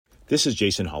This is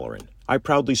Jason Holleran. I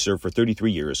proudly served for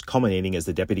 33 years, culminating as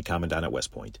the Deputy Commandant at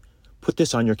West Point. Put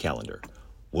this on your calendar.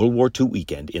 World War II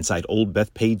weekend inside Old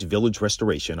Bethpage Village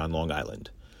Restoration on Long Island.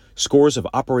 Scores of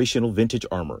operational vintage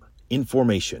armor. In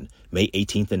formation, May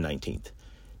 18th and 19th.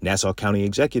 Nassau County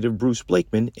Executive Bruce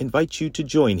Blakeman invites you to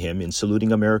join him in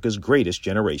saluting America's greatest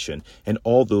generation and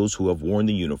all those who have worn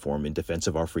the uniform in defense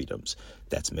of our freedoms.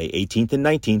 That's May 18th and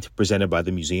 19th, presented by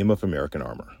the Museum of American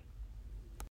Armor.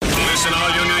 Listen, all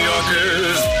you New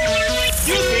Yorkers.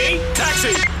 Excuse me, taxi.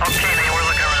 Okay, man, we're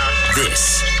looking around.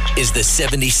 This is the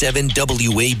 77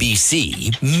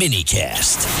 WABC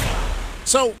minicast.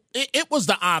 So it was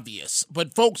the obvious,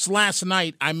 but folks, last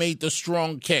night I made the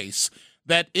strong case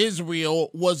that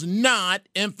Israel was not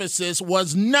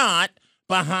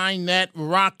behind that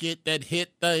rocket that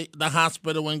hit the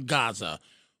hospital in Gaza.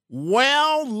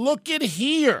 Well, look at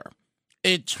here.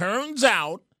 It turns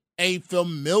out a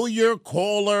familiar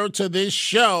caller to this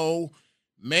show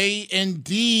may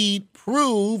indeed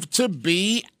prove to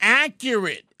be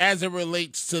accurate as it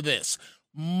relates to this.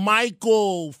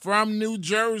 Michael from New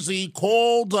Jersey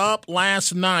called up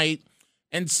last night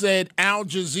and said Al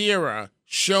Jazeera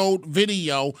showed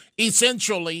video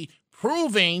essentially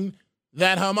proving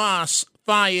that Hamas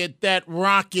fired that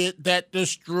rocket that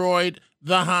destroyed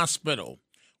the hospital.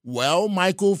 Well,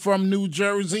 Michael from New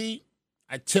Jersey,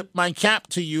 I tip my cap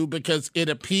to you because it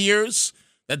appears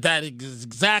that is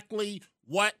exactly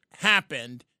what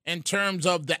happened in terms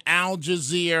of the Al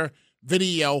Jazeera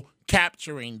video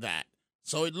capturing that.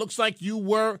 So it looks like you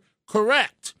were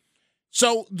correct.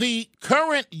 So the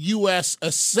current U.S.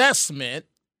 assessment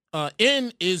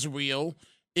in Israel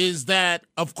is that,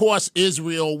 of course,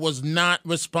 Israel was not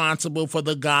responsible for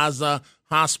the Gaza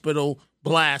hospital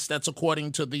blast. That's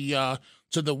according to the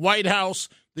White House.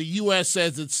 The U.S.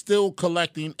 says it's still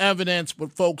collecting evidence,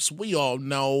 but folks, we all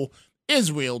know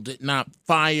Israel did not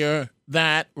fire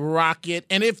that rocket.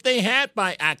 And if they had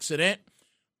by accident,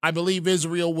 I believe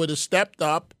Israel would have stepped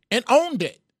up and owned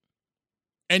it.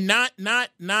 And not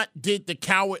did the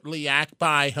cowardly act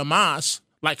by Hamas,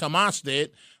 like Hamas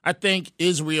did. I think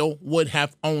Israel would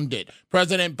have owned it.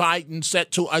 President Biden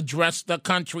set to address the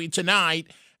country tonight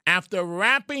after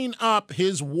wrapping up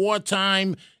his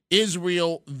wartime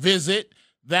Israel visit.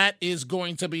 That is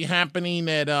going to be happening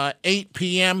at 8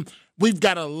 p.m. We've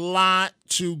got a lot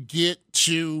to get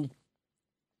to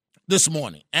this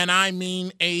morning, and I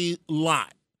mean a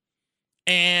lot.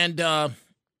 And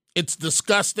it's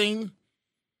disgusting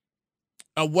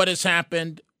what has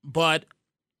happened, but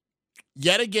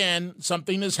yet again,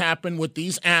 something has happened with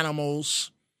these animals,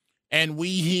 and we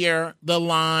hear the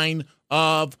line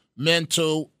of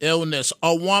mental illness.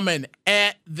 A woman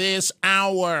at this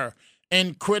hour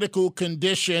in critical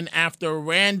condition after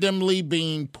randomly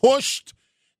being pushed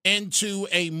into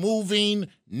a moving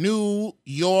New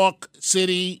York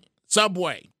City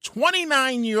subway.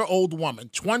 29-year-old woman,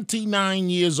 29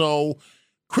 years old,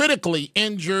 critically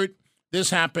injured. This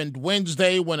happened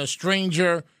Wednesday when a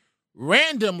stranger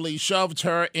randomly shoved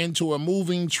her into a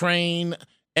moving train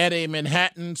at a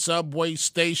Manhattan subway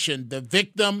station. The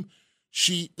victim,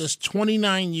 this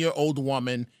 29-year-old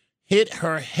woman, hit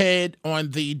her head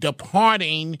on the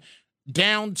departing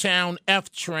downtown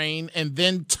F train and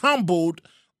then tumbled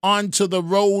onto the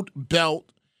road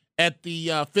belt at the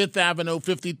 5th Avenue,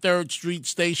 53rd Street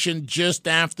station just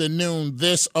after noon.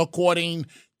 This according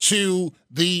to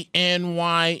the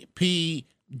NYPD.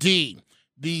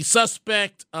 The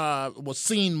suspect was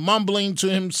seen mumbling to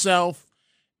himself.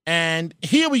 And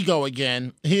here we go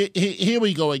again. Here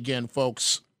we go again,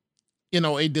 folks. You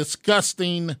know, a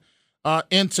disgusting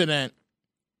incident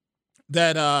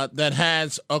that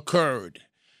has occurred.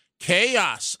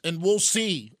 Chaos. And we'll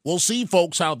see,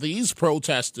 folks, how these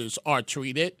protesters are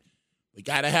treated. We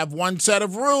got to have one set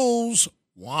of rules.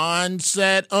 One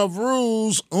set of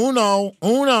rules.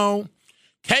 Uno.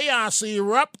 Chaos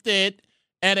erupted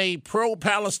at a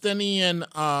pro-Palestinian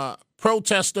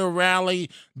protester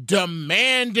rally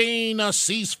demanding a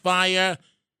ceasefire.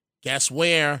 Guess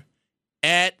where?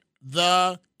 At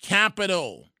the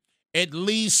Capitol. At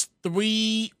least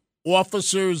 3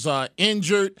 officers are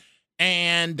injured,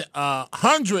 and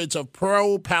hundreds of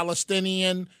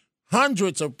pro-Palestinian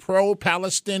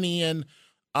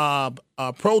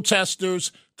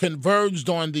protesters converged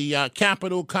on the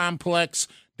Capitol complex,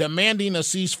 demanding a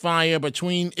ceasefire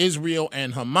between Israel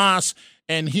and Hamas.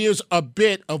 And here's a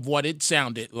bit of what it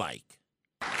sounded like.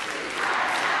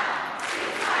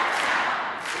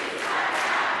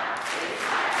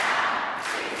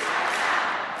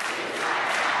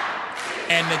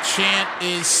 And the chant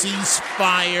is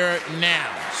ceasefire now.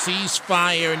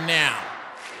 Ceasefire now.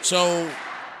 So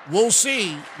we'll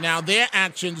see. Now, their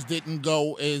actions didn't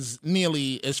go as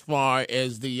nearly as far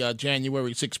as the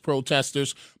January 6th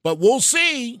protesters, but we'll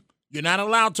see. You're not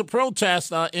allowed to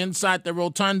protest inside the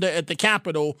rotunda at the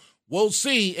Capitol. We'll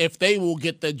see if they will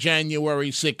get the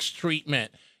January 6th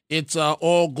treatment. It's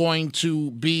all going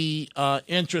to be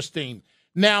interesting.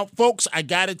 Now, folks, I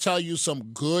got to tell you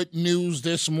some good news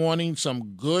this morning,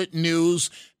 some good news,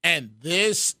 and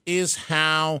this is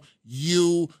how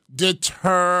you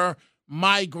deter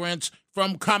migrants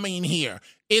from coming here.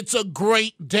 It's a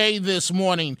great day this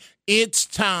morning. It's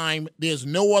time, there's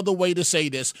no other way to say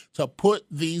this, to put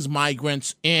these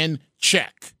migrants in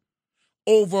check.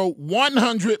 Over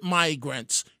 100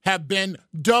 migrants have been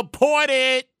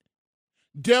deported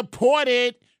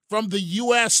from the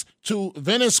U.S. to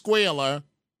Venezuela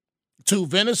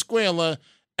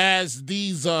as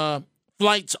these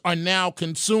flights are now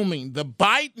consuming. The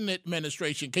Biden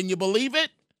administration, can you believe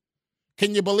it?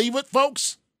 Can you believe it,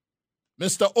 folks?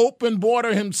 Mr. Open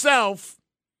Border himself,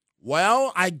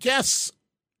 well, I guess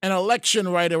an election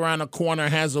right around the corner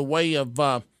has a way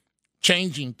of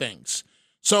changing things.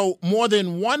 So more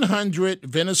than 100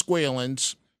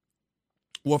 Venezuelans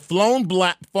were flown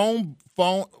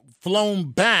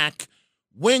back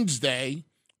Wednesday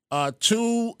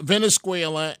to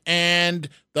Venezuela, and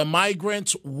the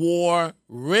migrants wore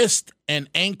wrist and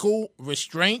ankle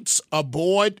restraints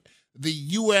aboard the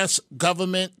U.S.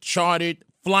 government-chartered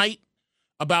flight,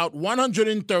 about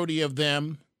 130 of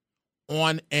them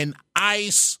on an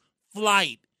ICE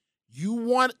flight. You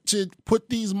want to put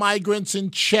these migrants in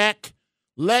check?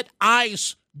 Let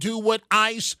ICE do what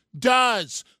ICE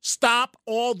does. Stop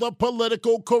all the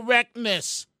political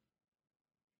correctness.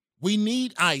 We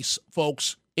need ICE,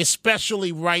 folks,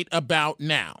 especially right about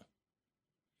now.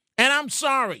 And I'm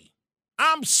sorry.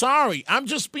 I'm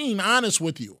just being honest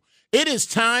with you. It is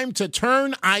time to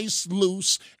turn ICE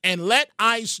loose and let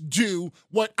ICE do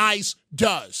what ICE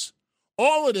does.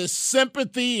 All of this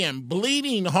sympathy and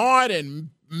bleeding heart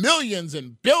and millions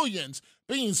and billions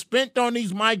being spent on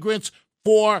these migrants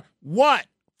for what?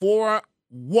 For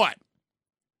what?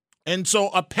 And so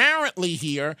apparently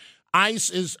here, ICE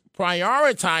is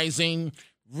prioritizing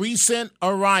recent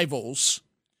arrivals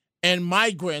and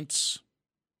migrants,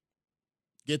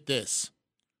 get this,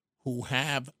 who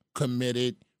have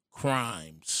committed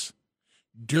crimes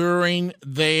during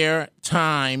their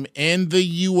time in the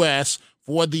U.S.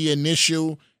 for the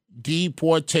initial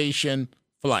deportation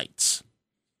flights.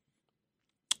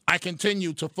 I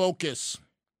continue to focus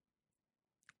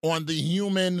on the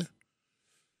human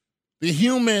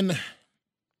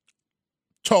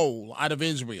toll out of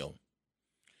Israel.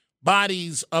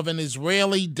 Bodies of an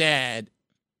Israeli dad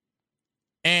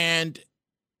and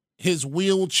his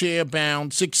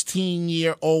wheelchair-bound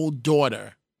 16-year-old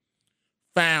daughter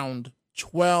found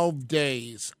 12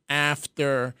 days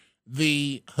after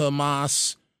the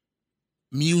Hamas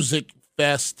Music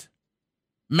Fest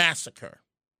massacre.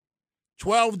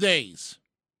 12 days.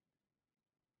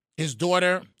 His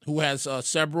daughter, who has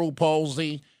cerebral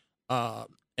palsy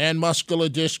and muscular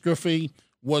dystrophy,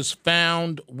 was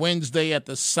found Wednesday at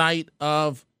the site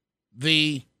of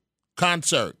the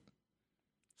concert.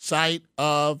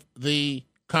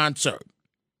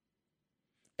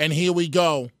 And here we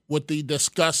go with the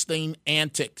disgusting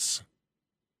antics.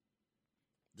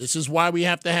 This is why we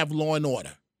have to have law and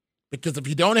order. Because if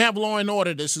you don't have law and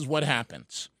order, this is what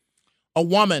happens. A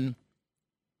woman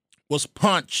was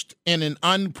punched in an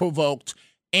unprovoked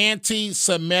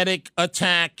anti-Semitic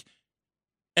attack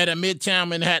at a Midtown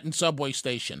Manhattan subway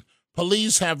station.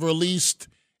 Police have released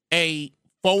a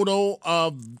photo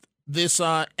of this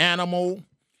animal,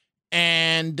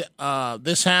 and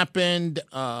this happened.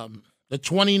 The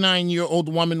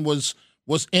 29-year-old woman was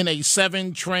in a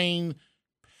 7-train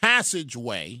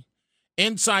passageway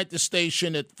inside the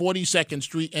station at 42nd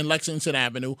Street and Lexington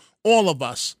Avenue. All of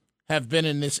us have been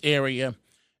in this area.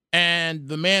 And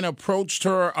the man approached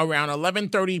her around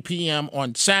 11:30 p.m.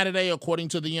 on Saturday, according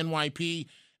to the NYP.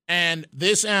 And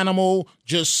this animal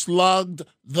just slugged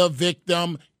the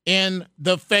victim in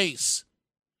the face.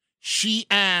 She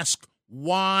asked,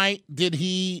 why did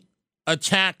he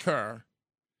attack her?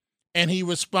 And he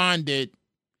responded,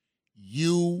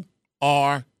 you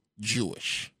are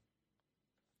Jewish.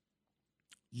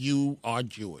 You are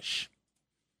Jewish.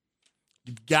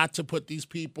 You've got to put these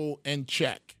people in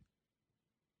check.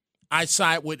 I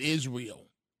side with Israel.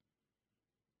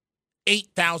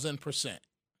 8,000%.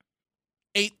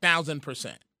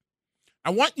 8,000%. I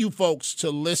want you folks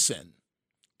to listen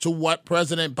to what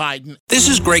President Biden. This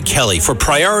is Greg Kelly for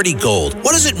Priority Gold.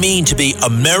 What does it mean to be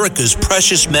America's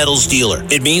precious metals dealer?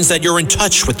 It means that you're in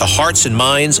touch with the hearts and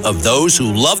minds of those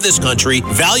who love this country,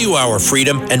 value our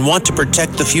freedom, and want to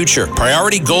protect the future.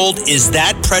 Priority Gold is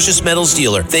that precious metals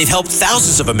dealer. They've helped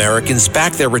thousands of Americans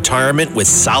back their retirement with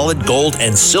solid gold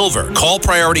and silver. Call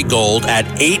Priority Gold at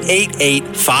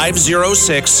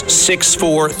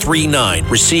 888-506-6439.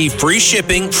 Receive free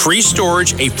shipping, free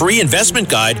storage, a free investment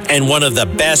guide, and one of the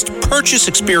best purchase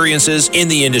experiences in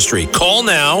the industry. Call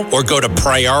now or go to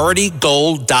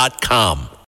PriorityGold.com.